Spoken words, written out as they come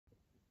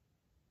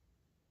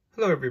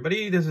Hello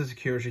everybody, this is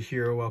Kyoshi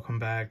here. Welcome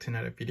back to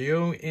another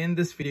video. In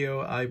this video,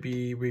 I'll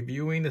be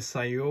reviewing the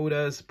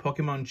SDYOYDAS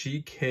Pokemon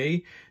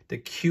GK, the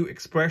Q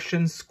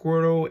Expression,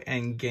 Squirtle,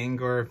 and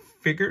Gengar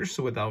figures.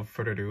 So without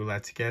further ado,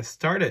 let's get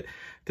started.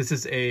 This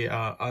is a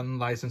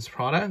unlicensed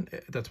product.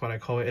 That's what I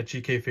call it, a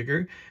GK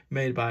figure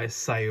made by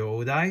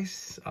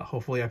SDYOYDAS.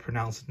 Hopefully I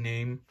pronounced the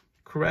name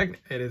correct.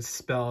 It is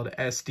spelled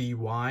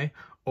SDYOYDAS,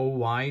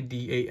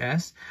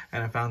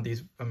 and I found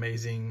these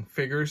amazing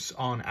figures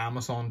on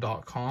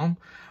Amazon.com.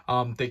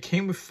 They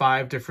came with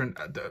 5 different,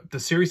 the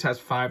series has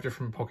 5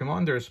 different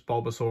Pokemon. There's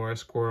Bulbasaur,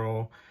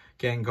 Squirtle,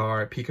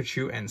 Gengar,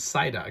 Pikachu, and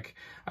Psyduck.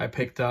 I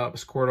picked up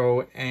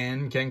Squirtle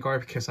and Gengar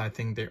because I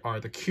think they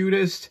are the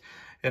cutest,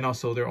 and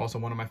also they're also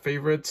one of my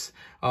favorites.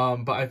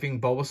 But I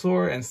think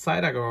Bulbasaur and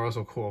Psyduck are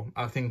also cool.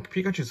 I think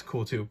Pikachu's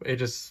cool too. It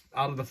just,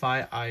 out of the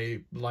 5, I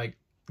like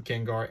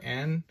Gengar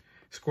and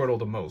Squirtle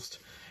the most.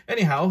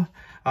 Anyhow,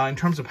 in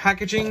terms of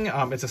packaging,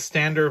 it's a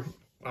standard,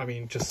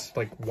 just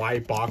like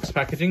white box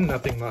packaging,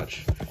 nothing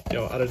much,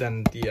 other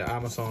than the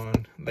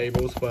Amazon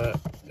labels, but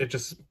it's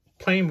just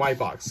plain white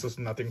box, so there's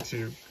nothing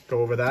to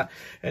go over that.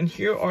 And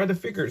here are the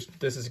figures.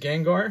 This is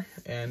Gengar,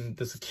 and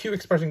this is Q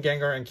Expression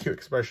Gengar and Q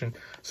Expression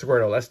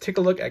Squirtle. Let's take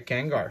a look at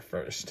Gengar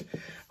first.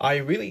 I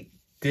really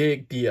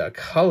dig the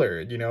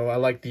color, I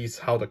like these,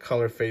 how the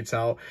color fades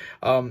out.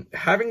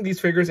 Having these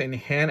figures in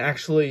hand,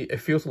 actually,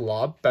 it feels a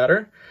lot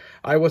better.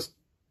 I was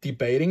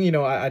debating,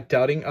 I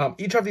doubting.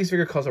 Each of these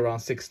figures costs around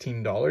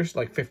 $16,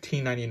 like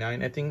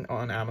 $15.99, I think,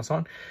 on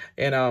Amazon.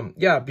 And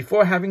yeah,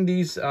 before having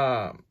these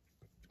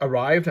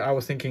arrived, I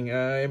was thinking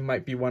it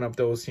might be one of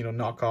those,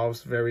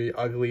 knockoffs, very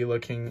ugly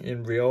looking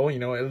in real.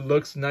 It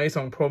looks nice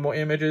on promo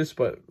images,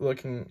 but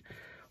looking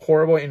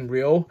horrible in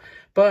real.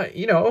 But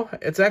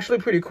it's actually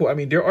pretty cool.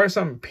 There are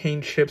some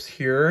paint chips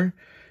here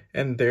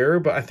and there,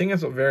 but I think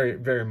it's very,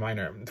 very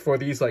minor. For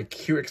these like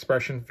Q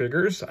Expression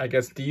figures, I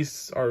guess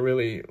these are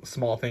really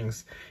small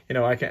things.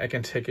 I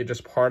can take it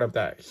just part of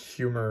that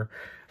humor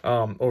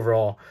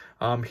overall.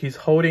 He's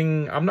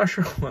holding, I'm not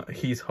sure what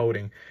he's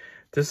holding.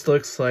 This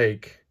looks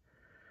like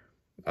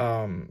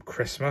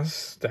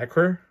Christmas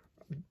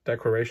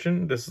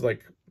decoration. This is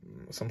like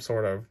some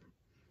sort of,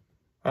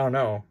 I don't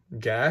know,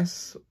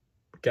 gas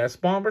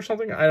bomb or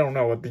something. I don't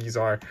know what these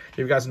are. If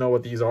you guys know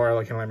what these are,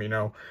 like, let me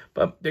know.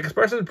 But the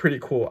expression is pretty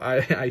cool.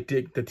 I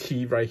dig the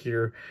teeth right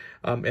here,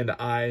 and the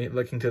eye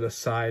looking to the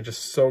side,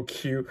 just so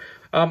cute.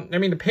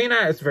 The paint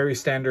is very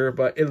standard,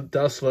 but it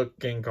does look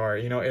Gengar.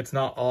 It's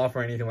not off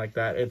or anything like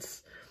that.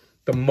 It's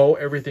the mold,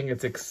 everything,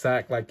 it's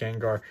exact like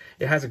Gengar.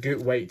 It has a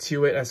good weight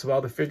to it as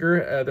well. The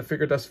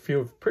figure does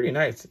feel pretty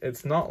nice.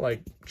 It's not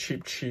like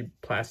cheap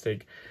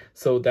plastic,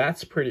 so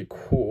that's pretty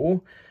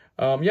cool.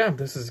 Yeah,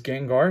 this is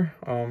Gengar.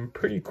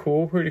 Pretty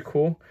cool.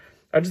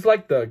 I just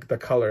like the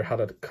color, how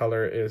the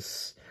color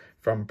is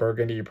from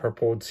burgundy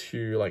purple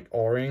to like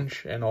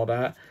orange and all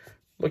that.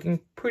 Looking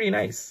pretty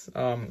nice.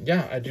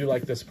 Yeah, I do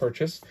like this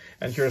purchase.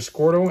 And here's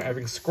Squirtle. I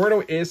think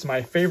Squirtle is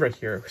my favorite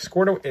here.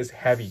 Squirtle is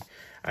heavy.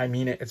 I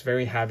mean it, it's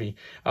very heavy.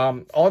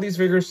 All these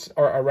figures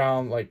are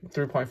around like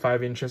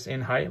 3.5 inches in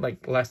height,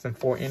 like less than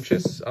 4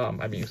 inches.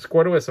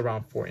 Squirtle is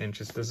around 4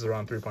 inches. This is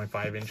around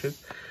 3.5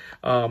 inches.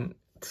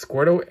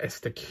 Squirtle is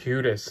the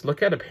cutest.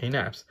 Look at the paint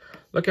apps.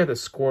 Look at the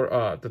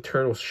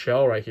turtle's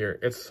shell right here.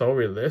 It's so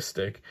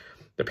realistic.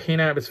 The paint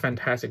app is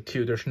fantastic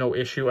too. There's no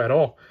issue at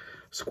all.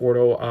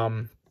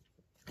 Squirtle,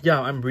 yeah,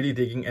 I'm really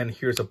digging. And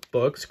here's a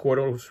book.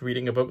 Squirtle's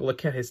reading a book.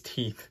 Look at his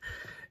teeth.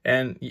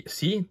 And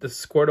see, the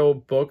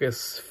Squirtle book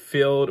is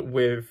filled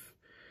with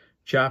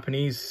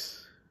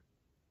Japanese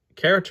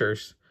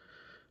characters.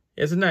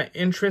 Isn't that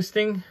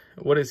interesting?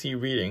 What is he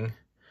reading?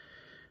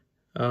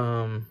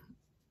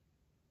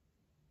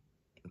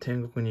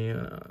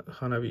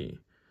 Hanabi.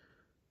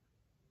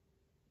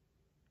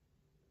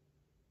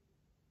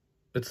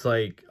 It's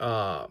like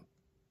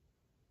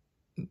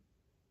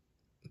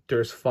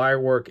there's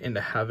firework in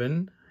the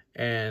heaven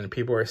and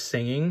people are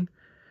singing.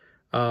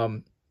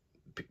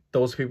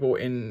 Those people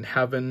in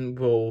heaven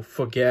will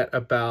forget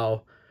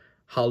about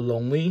how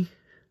lonely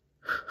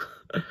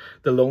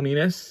the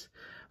loneliness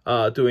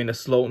during the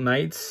slow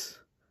nights.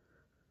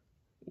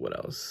 What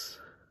else?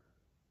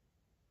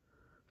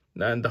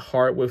 And the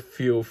heart will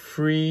feel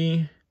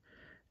free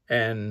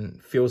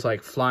and feels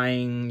like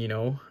flying,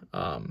 in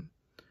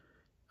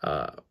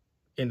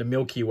the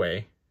Milky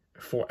Way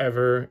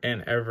forever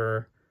and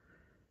ever.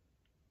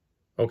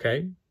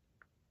 Okay.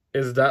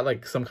 Is that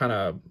like some kind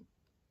of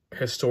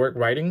historic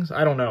writings?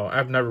 I don't know.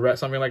 I've never read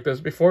something like this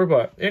before,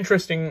 but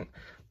interesting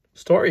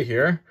story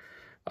here.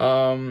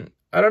 I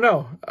don't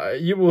know.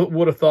 You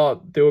would have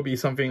thought there would be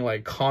something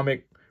like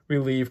comic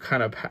relief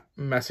kind of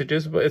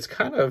messages, but it's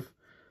kind of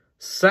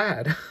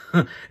sad.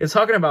 It's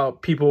talking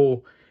about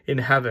people in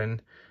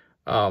heaven,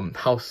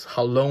 how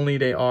lonely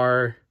they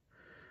are,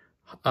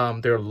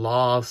 they're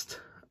lost.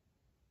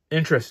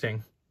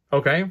 Interesting.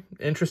 Okay,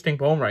 interesting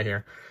poem right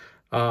here.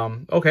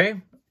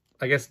 Okay,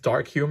 I guess,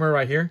 dark humor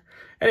right here.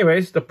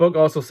 Anyways, the book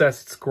also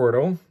says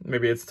Squirtle.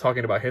 Maybe it's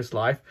talking about his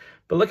life.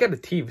 But look at the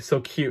teeth, so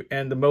cute.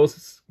 And the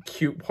most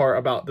cute part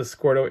about the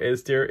Squirtle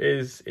is there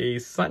is a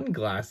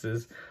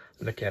sunglasses.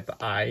 Look at the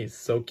eyes,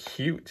 so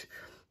cute.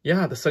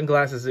 Yeah, the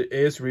sunglasses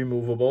is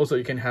removable, so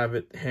you can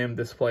have him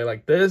display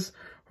like this,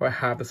 or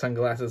have the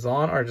sunglasses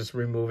on, or just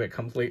remove it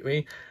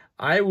completely.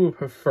 I would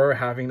prefer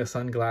having the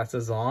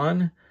sunglasses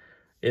on.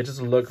 It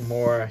just look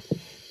more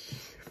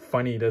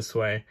funny this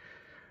way.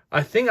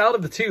 I think out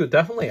of the two,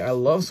 definitely, I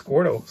love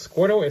Squirtle.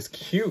 Squirtle is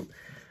cute.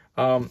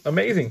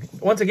 Amazing.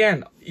 Once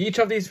again, each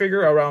of these figure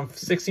around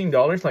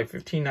 $16, like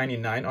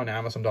 $15.99 on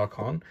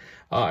Amazon.com.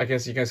 I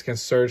guess you guys can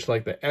search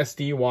like the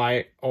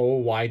SDYOYDAS.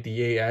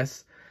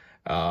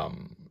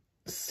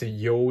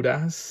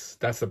 SDYOYDAS,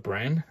 that's the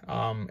brand.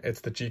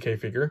 It's the GK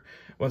figure.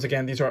 Once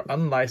again, these are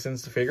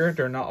unlicensed figure.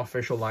 They're not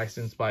official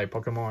licensed by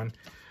Pokemon,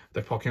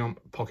 the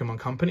Pokemon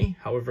company.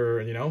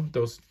 However, you know,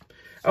 those,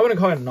 I wouldn't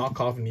call it a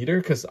knockoff neither,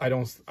 because I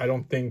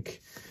don't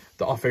think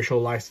the official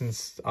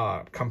licensed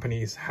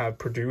companies have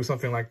produced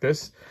something like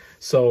this.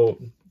 So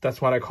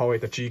that's why I call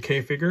it the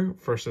GK figure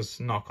versus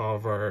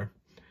knockoff or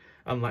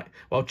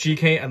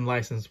GK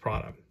unlicensed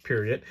product,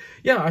 period.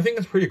 Yeah, I think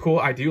it's pretty cool.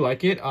 I do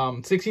like it.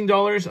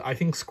 $16. I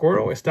think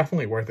Squirtle is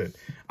definitely worth it.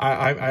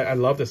 I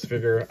love this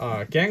figure.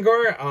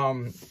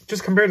 Gengar,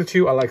 just compared to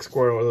two, I like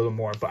Squirtle a little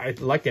more, but I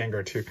like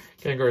Gengar too.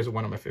 Gengar is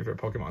one of my favorite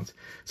Pokemons.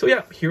 So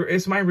yeah, here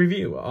is my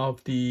review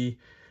of the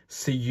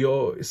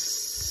SDYOYDAS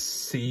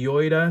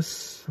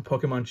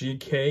Pokemon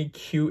GK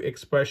Q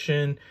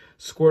Expression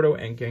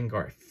Squirtle and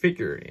Gengar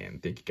figure.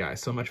 And thank you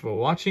guys so much for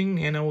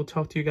watching, and I will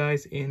talk to you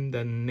guys in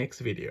the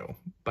next video.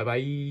 Bye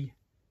bye.